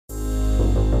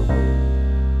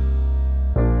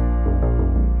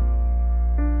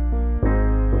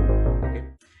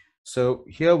So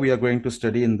here we are going to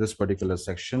study in this particular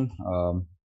section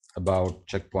about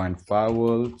checkpoint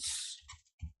firewalls,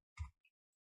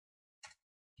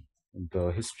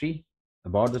 the history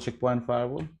about the checkpoint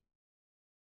firewall,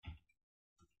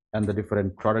 and the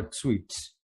different product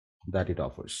suites that it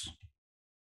offers.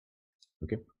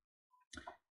 Okay.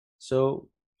 So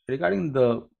regarding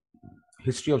the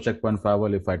history of checkpoint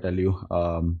firewall, if I tell you,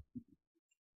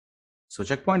 so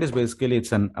checkpoint is basically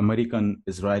it's an American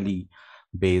Israeli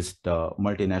based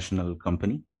multinational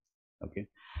company. Okay,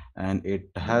 and it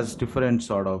has different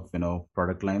sort of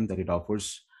product line that it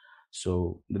offers.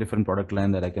 So the different product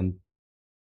line that I can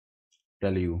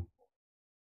tell you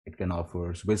it can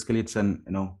offer, so basically it's an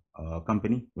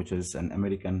company which is an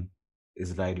American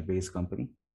Israel based company.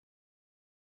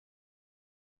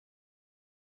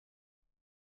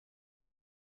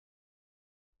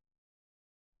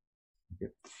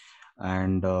 Okay.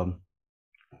 And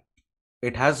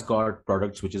it has got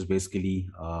products which is basically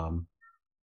on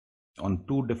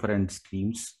two different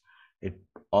streams. It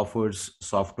offers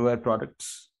software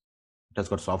products. It has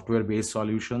got software based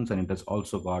solutions, and it has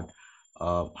also got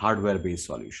hardware based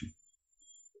solution.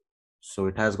 So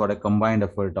it has got a combined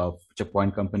effort of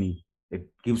checkpoint company. It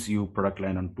gives you product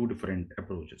line on two different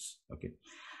approaches. Okay.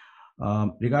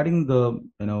 Regarding the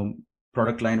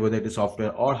product line, whether it is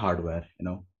software or hardware,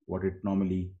 what it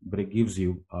normally gives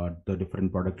you the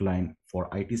different product line for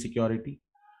IT security.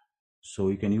 So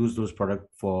you can use those product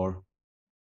for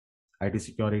IT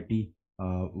security,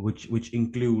 which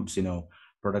includes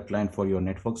product line for your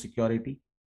network security.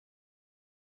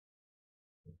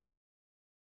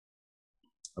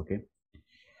 Okay.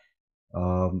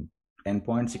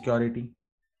 Endpoint security,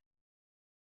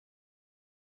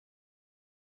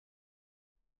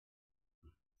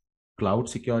 cloud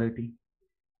security,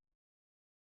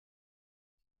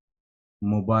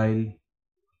 mobile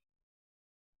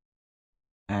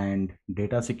and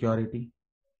data security,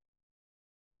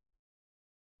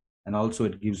 and also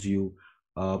it gives you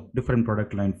a different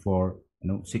product line for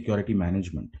security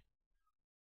management,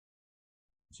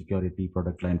 security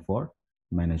product line for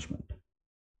management.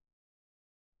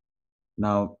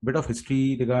 Now, bit of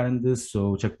history regarding this.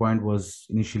 So checkpoint was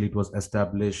initially, it was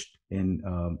established in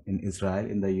Israel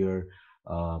in the year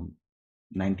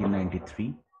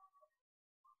 1993.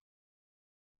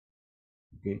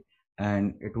 Okay,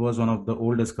 and it was one of the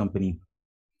oldest company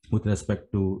with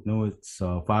respect to its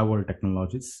firewall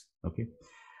technologies. Okay.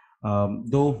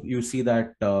 Though you see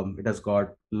that it has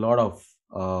got a lot of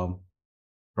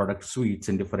product suites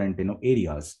in different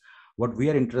areas. What we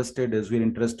are interested is, we're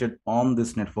interested on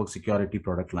this network security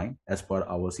product line as per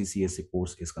our CCSA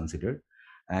course is considered.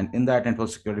 And in that network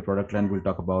security product line, we'll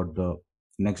talk about the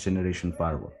next generation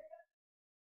firewall,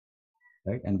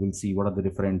 right? And we'll see what are the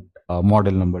different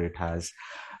model number it has,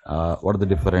 what are the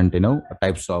different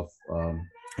types of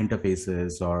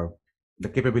interfaces or the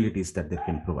capabilities that they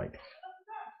can provide.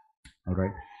 All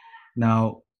right.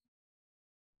 Now,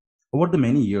 over the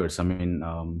many years, I mean,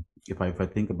 if I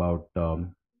think about,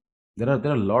 there are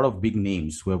a lot of big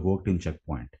names who have worked in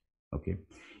checkpoint. Okay,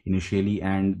 initially,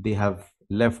 and they have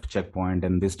left checkpoint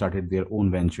and they started their own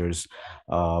ventures.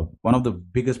 One of the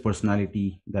biggest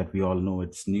personality that we all know,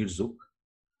 it's Nirzuk.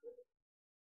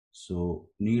 So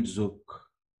Nirzuk,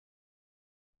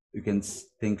 you can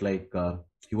think like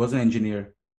he was an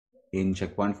engineer in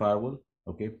checkpoint firewall.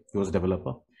 Okay, he was a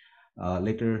developer.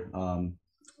 Later,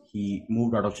 he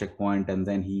moved out of checkpoint, and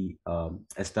then he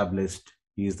established.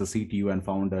 He is the CTO and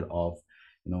founder of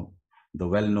the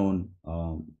well-known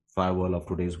firewall of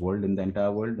today's world. In the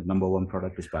entire world, the number one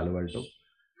product is Palo Alto.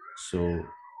 So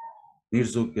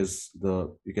Nirzuk is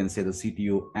you can say the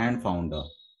CTO and founder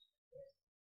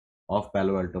of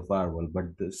Palo Alto firewall.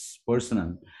 But this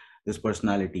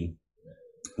personality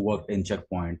worked in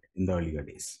checkpoint in the earlier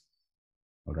days.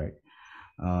 All right.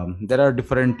 There are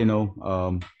different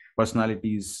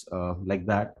personalities like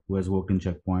that who has worked in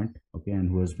checkpoint, okay, and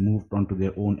who has moved on to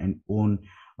their own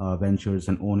ventures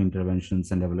and own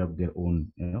interventions and developed their own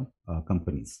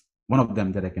companies. One of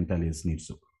them that I can tell is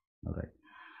Nirzuk. All right.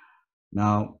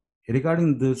 Now,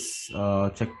 regarding this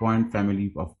checkpoint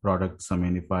family of products, I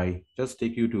mean, if I just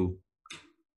take you to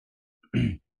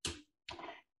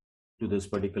to this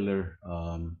particular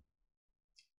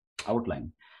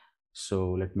outline.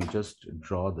 So let me just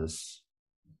draw this.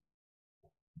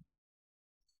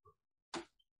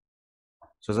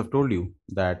 So as I've told you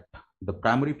that the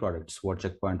primary products what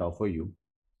checkpoint offer you,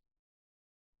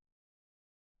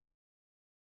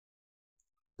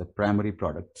 the primary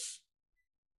products,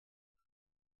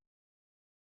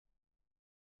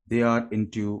 they are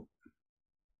into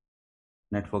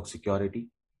network security.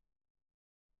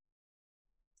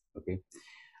 Okay.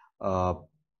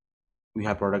 we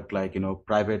have product like,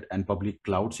 private and public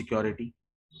cloud security.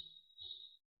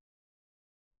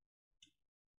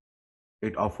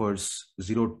 It offers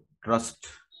zero trust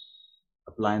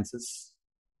appliances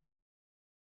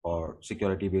or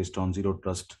security based on zero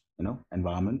trust,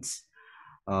 environments.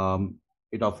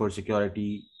 It offers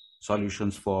security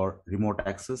solutions for remote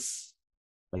access,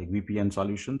 like VPN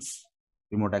solutions,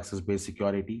 remote access based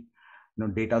security,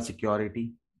 data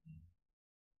security,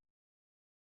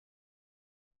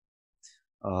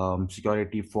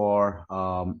 security for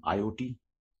IoT,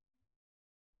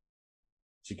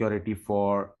 security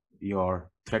for your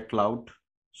threat cloud.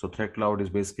 So threat cloud is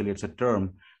basically, it's a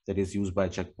term that is used by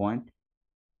Checkpoint.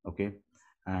 Okay.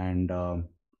 And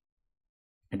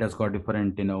it has got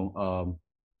different,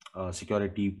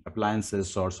 security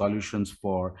appliances or solutions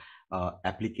for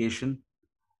application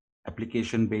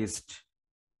based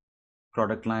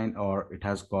product line, or it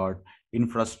has got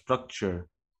infrastructure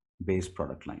based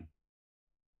product line.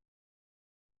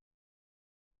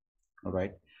 All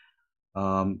right.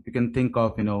 You can think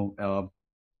of,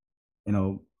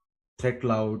 threat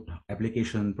cloud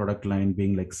application product line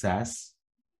being like SaaS,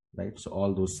 right? So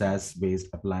all those SaaS based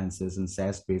appliances and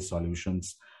SaaS based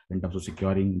solutions in terms of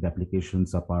securing the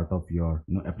applications are part of your,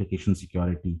 application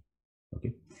security.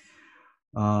 Okay.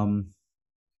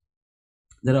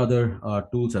 There are other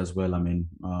tools as well. I mean,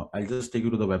 I'll just take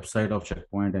you to the website of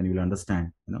Checkpoint and you'll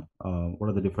understand, what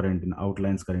are the different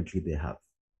outlines currently they have.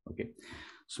 Okay.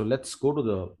 So let's go to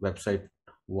the website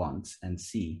once and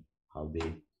see how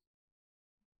they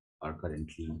are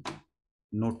currently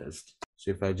noticed. So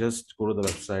if I just go to the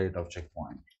website of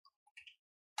Checkpoint,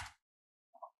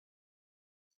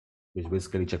 which is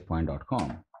basically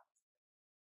checkpoint.com,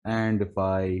 and if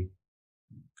I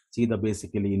see the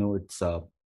basically,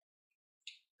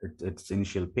 its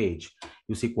initial page,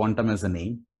 you see Quantum as a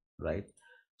name, right?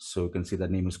 So you can see the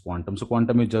name is Quantum. So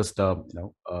Quantum is just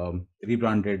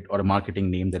rebranded or a marketing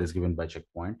name that is given by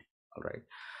Checkpoint. All right.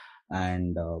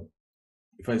 And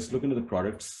if I look into the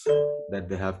products that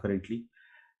they have currently,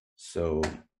 so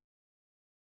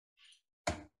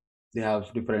they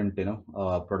have different,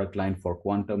 product line for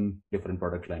Quantum, different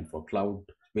product line for cloud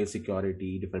based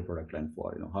security, different product line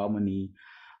for, Harmony,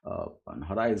 on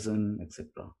Horizon, etc.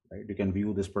 Right? You can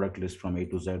view this product list from A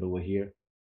to Z over here.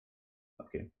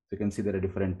 Okay, so you can see there are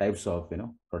different types of,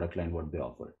 product line what they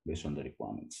offer based on the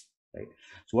requirements. Right.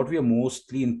 So what we are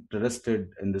mostly interested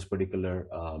in this particular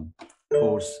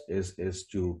course is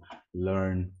to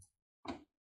learn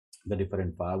the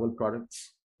different firewall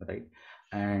products, right?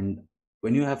 And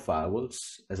when you have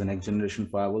firewalls as a next generation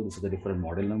firewall, these are the different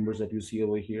model numbers that you see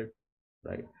over here,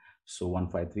 right? So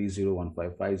 1530,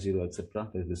 1550, etc.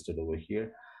 is listed over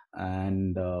here.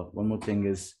 And one more thing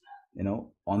is,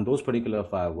 on those particular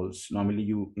firewalls, normally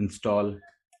you install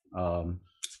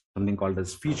something called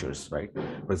as features, right?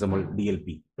 For example,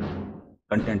 DLP,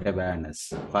 content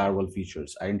awareness, firewall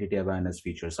features, identity awareness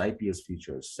features, IPS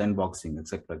features, sandboxing,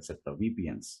 etc.,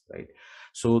 VPNs, right?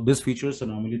 So these features are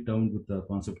normally termed with a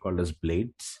concept called as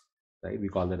blades, right? We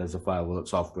call that as a firewall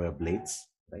software blades,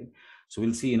 right? So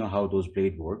we'll see, how those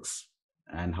blade works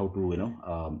and how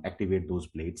to, activate those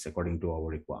blades according to our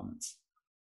requirements.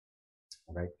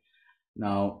 All right.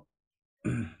 Now,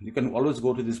 you can always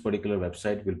go to this particular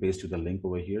website. We'll paste you the link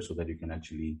over here so that you can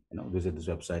actually, visit this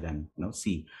website and,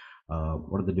 see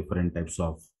what are the different types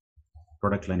of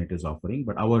product line it is offering.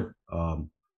 But our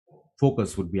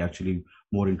focus would be actually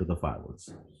more into the firewalls.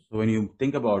 So when you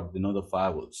think about, the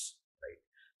firewalls, right?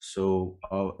 So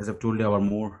as I've told you, our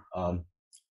more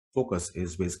focus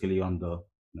is basically on the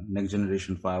next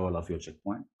generation firewall of your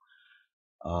Checkpoint.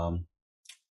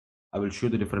 I will show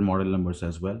the different model numbers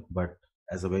as well, but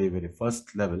as a very, very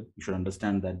first level, you should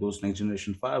understand that those next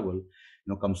generation firewall,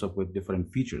 comes up with different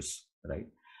features, right?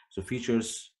 So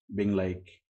features being like,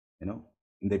 the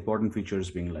important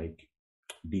features being like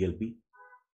DLP,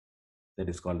 that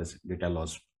is called as data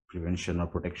loss prevention or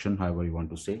protection, however you want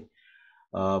to say.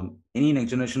 Any next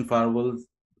generation firewall,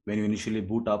 when you initially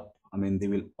boot up, I mean, they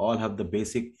will all have the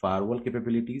basic firewall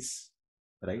capabilities,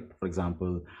 right? For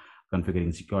example,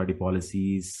 configuring security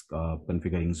policies,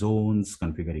 configuring zones,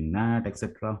 configuring NAT,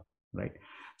 etc. Right?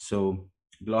 So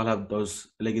they'll all have those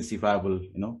legacy firewall,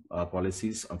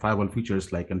 policies, firewall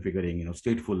features like configuring,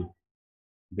 stateful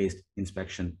based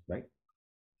inspection, right?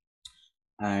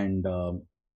 And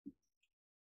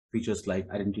features like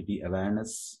identity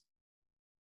awareness,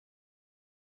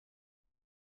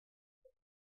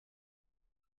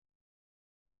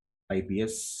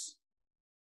 IPS,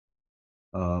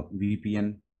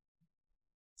 VPN,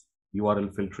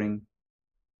 URL filtering.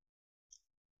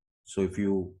 So if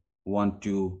you want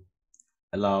to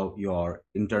allow your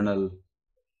internal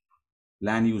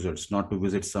LAN users not to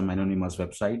visit some anonymous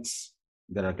websites.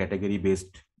 There are category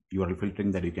based URL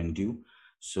filtering that you can do.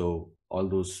 So all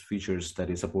those features that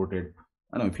is supported,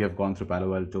 I don't know if you have gone through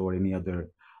Palo Alto or any other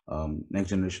next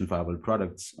generation firewall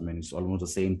products, I mean, it's almost the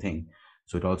same thing.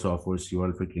 So it also offers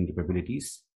URL filtering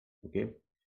capabilities. Okay.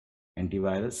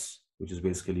 Antivirus, which is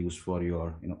basically used for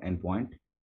your endpoint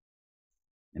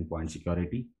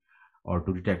security, or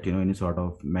to detect any sort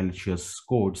of malicious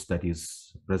codes that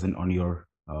is present on your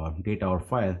data or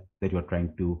file that you are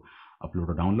trying to upload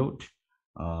or download.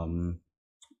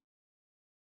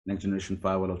 Next generation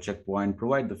firewall of Checkpoint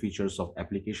provide the features of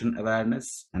application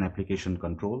awareness and application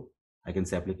control. I can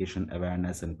say application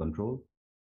awareness and control.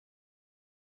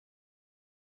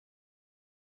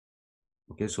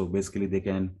 Okay, so basically they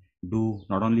can do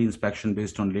not only inspection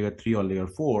based on layer 3 or layer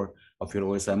 4 of your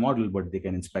OSI model, but they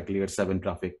can inspect layer 7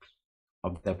 traffic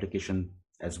of the application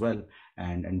as well,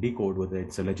 and decode whether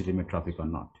it's a legitimate traffic or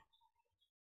not.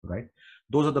 Right?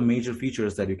 Those are the major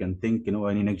features that you can think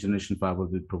any next generation firewall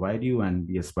will provide you. And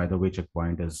yes, by the way,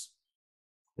 Checkpoint is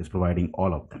providing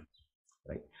all of them.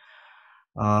 Right?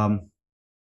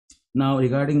 Now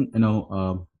regarding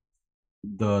the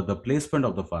placement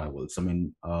of the firewalls, I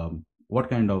mean, what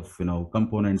kind of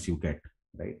components you get,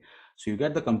 right? So you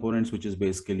get the components which is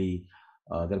basically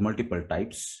there are multiple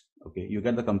types. Okay, you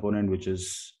get the component which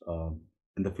is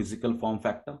in the physical form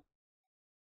factor,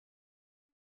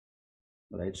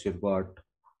 right? So you've got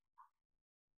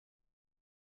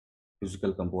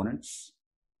physical components.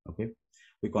 Okay,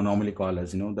 we can normally call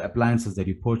as the appliances that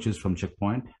you purchase from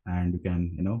Checkpoint, and you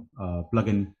can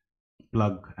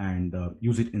plug and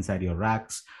use it inside your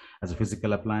racks as a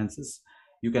physical appliances.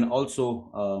 You can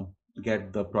also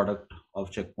get the product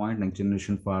of Checkpoint next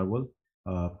generation firewall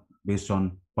based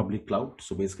on public cloud.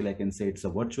 So basically I can say it's a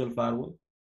virtual firewall.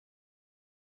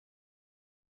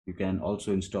 You can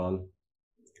also install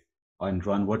and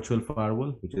run virtual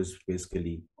firewall, which is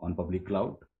basically on public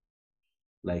cloud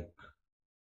like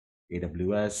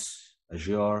AWS,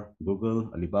 Azure,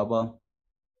 Google, Alibaba,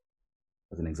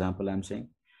 as an example I'm saying.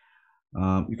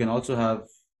 You can also have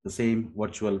the same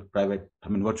virtual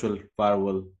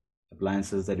firewall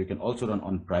appliances that you can also run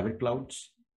on private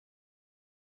clouds.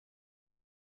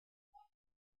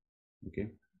 Okay,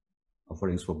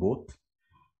 offerings for both.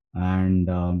 And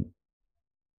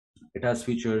it has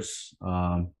features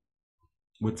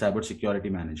with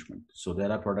cybersecurity management. So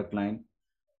there are product line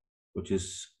which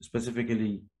is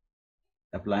specifically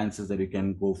appliances that you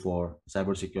can go for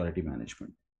cybersecurity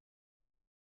management.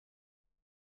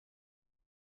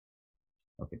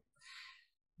 Okay,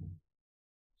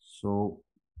 so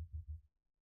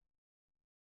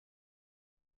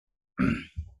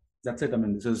that's it. I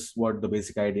mean, this is what the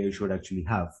basic idea you should actually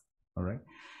have. All right.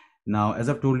 Now, as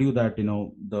I've told you that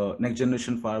the next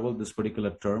generation firewall, this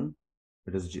particular term,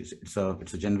 it's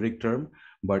a generic term,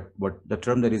 but the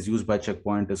term that is used by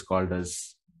Checkpoint is called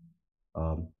as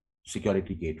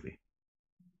security gateway.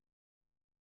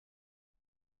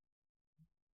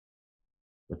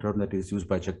 The term that is used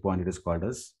by Checkpoint, it is called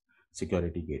as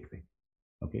security gateway.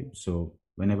 Okay, so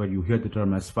whenever you hear the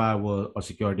term as firewall or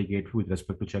security gateway with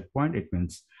respect to Checkpoint, it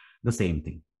means the same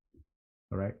thing.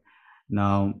 All right.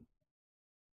 Now,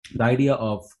 the idea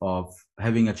of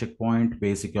having a Checkpoint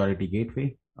based security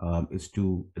gateway is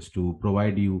to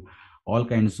provide you all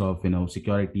kinds of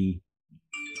security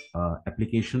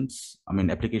applications. I mean,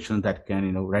 applications that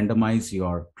can randomize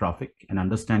your traffic and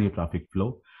understand your traffic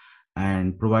flow,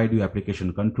 and provide you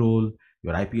application control,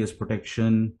 your IPS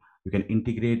protection. You can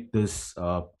integrate this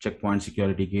Checkpoint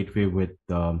security gateway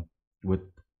with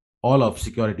all of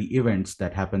security events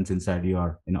that happens inside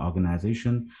your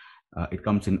organization. It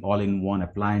comes in all-in-one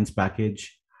appliance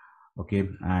package. Okay,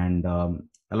 and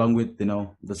along with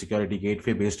the security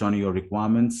gateway, based on your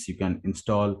requirements, you can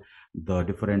install the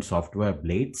different software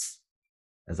blades,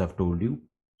 as I've told you.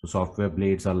 So software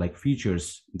blades are like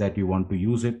features that you want to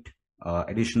use it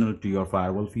additional to your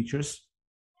firewall features.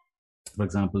 For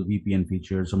example, VPN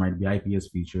features, or might be IPS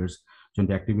features. So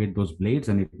to activate those blades,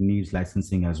 and it needs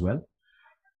licensing as well.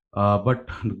 But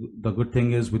the good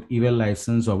thing is, with eval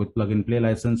license or with plug and play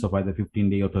license of either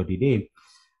 15-day or 30-day,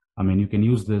 I mean, you can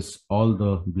use all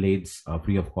the blades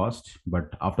free of cost.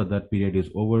 But after that period is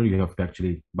over, you have to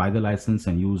actually buy the license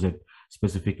and use it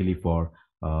specifically for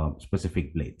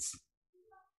specific blades.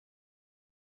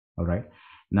 All right.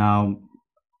 Now,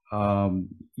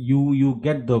 you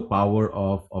get the power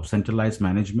of centralized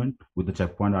management with the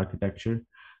Checkpoint architecture,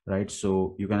 right?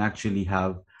 So you can actually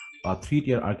have a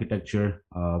 3-tier architecture,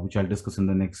 which I'll discuss in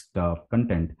the next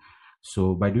content.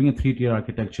 So by doing a 3-tier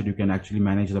architecture, you can actually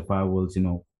manage the firewalls,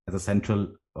 as a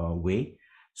central way.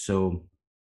 So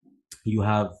you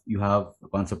have a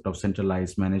concept of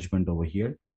centralized management over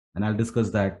here, and I'll discuss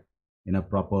that in a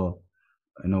proper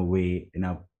way, in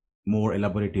a more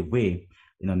elaborative way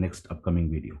in our next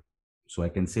upcoming video. So I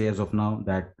can say as of now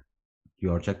that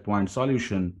your checkpoint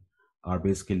solution are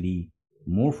basically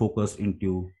more focused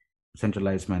into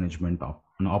centralized management of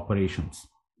operations.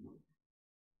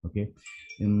 Okay.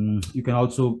 You can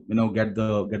also get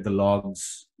the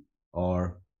logs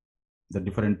or the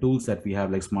different tools that we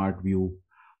have, like smart view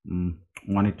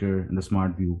monitor and the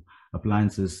smart view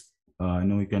appliances.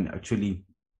 You can actually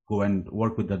go and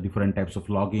work with the different types of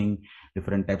logging,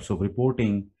 different types of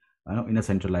reporting in a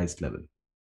centralized level.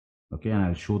 Okay, and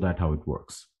I'll show that how it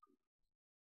works.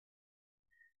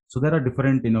 So there are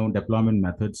different deployment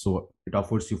methods. So it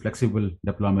offers you flexible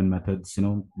deployment methods,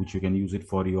 which you can use it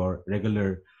for your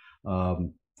regular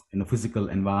physical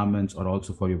environments or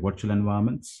also for your virtual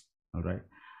environments. All right.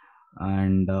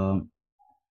 And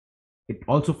it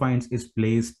also finds its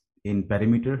place in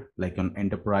perimeter, like on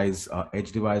enterprise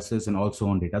edge devices and also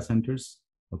on data centers.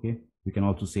 Okay, we can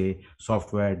also say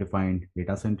software defined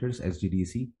data centers,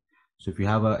 SDDC. So if you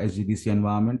have a SDDC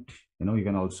environment, you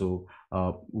can also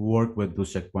work with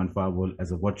those checkpoint firewall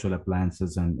as a virtual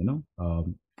appliances, and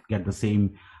get the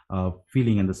same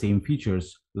feeling and the same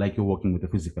features like you're working with a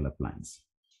physical appliance.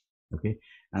 Okay,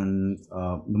 and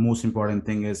the most important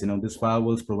thing is these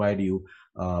firewalls provide you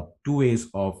two ways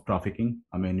of trafficking.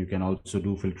 I mean, you can also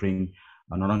do filtering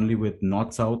not only with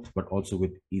north south but also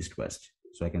with east west.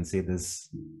 So I can say this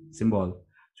symbol,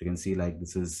 so you can see like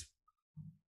this is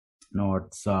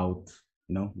north south,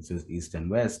 this is east and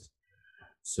west.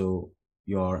 So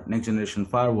your next generation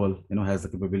firewall has the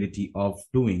capability of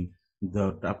doing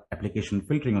the application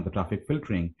filtering or the traffic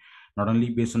filtering, not only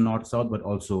based on north south but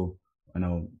also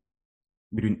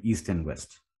between east and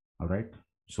west. All right,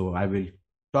 so I will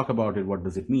talk about it. What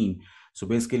does it mean? So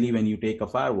basically, when you take a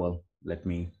firewall, let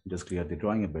me just clear the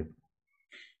drawing a bit.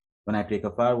 When I take a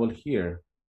firewall here,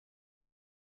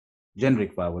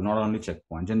 generic firewall, not only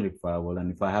checkpoint, generic firewall,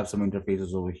 and if I have some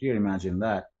interfaces over here, imagine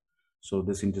that. So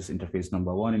this is interface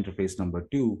number one, interface number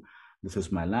two, this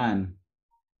is my LAN,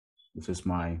 this is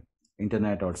my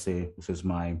internet, or say this is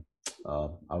my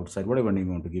outside, whatever name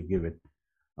you want to give it,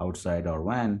 outside or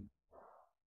WAN.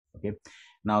 Okay,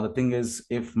 now the thing is,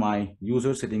 if my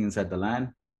user sitting inside the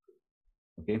LAN,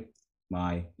 okay,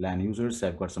 my LAN users,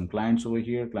 I've got some clients over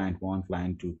here, client 1,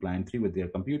 client 2, client 3 with their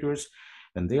computers,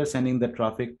 when they are sending the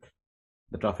traffic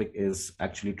is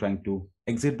actually trying to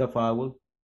exit the firewall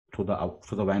through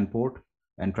the WAN port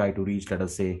and try to reach, let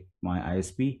us say, my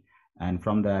ISP, and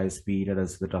from the ISP, let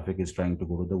us the traffic is trying to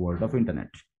go to the world of internet.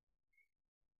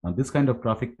 Now this kind of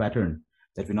traffic pattern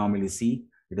that we normally see,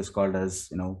 it is called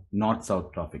as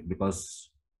north-south traffic, because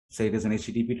say it is an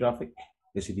HTTP traffic.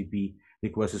 HTTP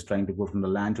request is trying to go from the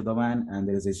LAN to the WAN, and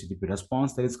there is HTTP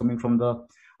response that is coming from the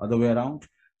other way around.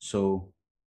 So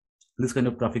this kind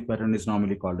of traffic pattern is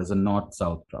normally called as a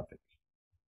north-south traffic,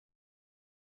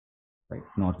 right?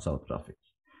 North-south traffic.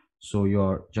 So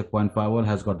your checkpoint firewall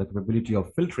has got the capability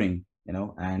of filtering,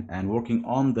 and working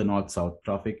on the north-south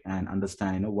traffic and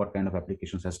understand, what kind of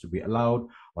applications has to be allowed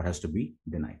or has to be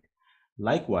denied.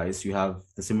 Likewise, you have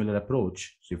the similar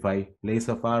approach. So if I place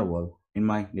a firewall in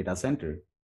my data center,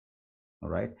 all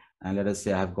right, and let us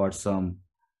say I have got some,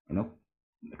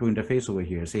 two interface over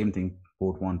here, same thing,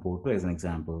 port 1, port 2 as an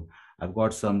example. I've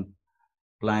got some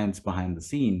clients behind the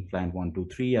scene, client 1, 2,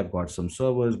 3. I've got some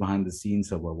servers behind the scene,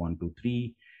 server 1, 2,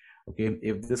 3. Okay,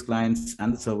 if these clients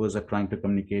and the servers are trying to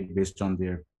communicate based on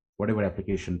their whatever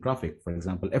application traffic, for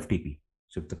example, FTP.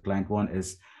 So if the client 1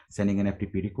 is sending an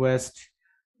FTP request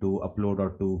to upload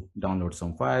or to download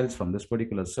some files from this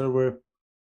particular server,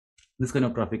 this kind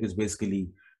of traffic is basically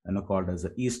called as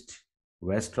the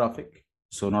east-west traffic.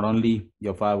 So not only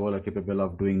your firewall are capable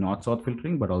of doing north-south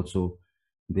filtering, but also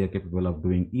they are capable of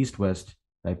doing east-west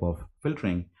type of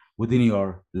filtering within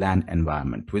your LAN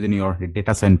environment, within your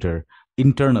data center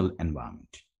internal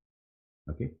environment.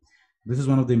 Okay, this is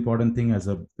one of the important thing as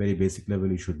a very basic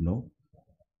level you should know,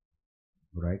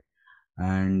 right?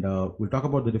 And we'll talk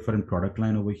about the different product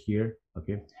line over here.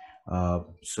 Okay,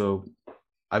 so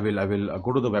I will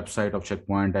go to the website of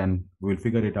Checkpoint and we'll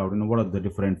figure it out. What are the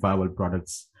different firewall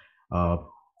products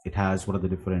it has? What are the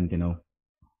different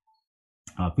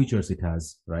features it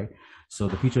has, right? So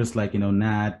the features like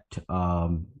NAT,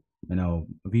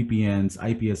 VPNs,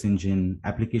 IPS engine,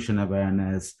 application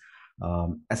awareness,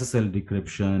 SSL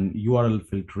decryption, URL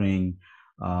filtering,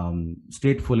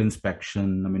 stateful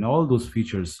inspection. I mean, all those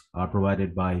features are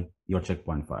provided by your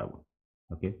Checkpoint firewall.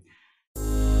 Okay.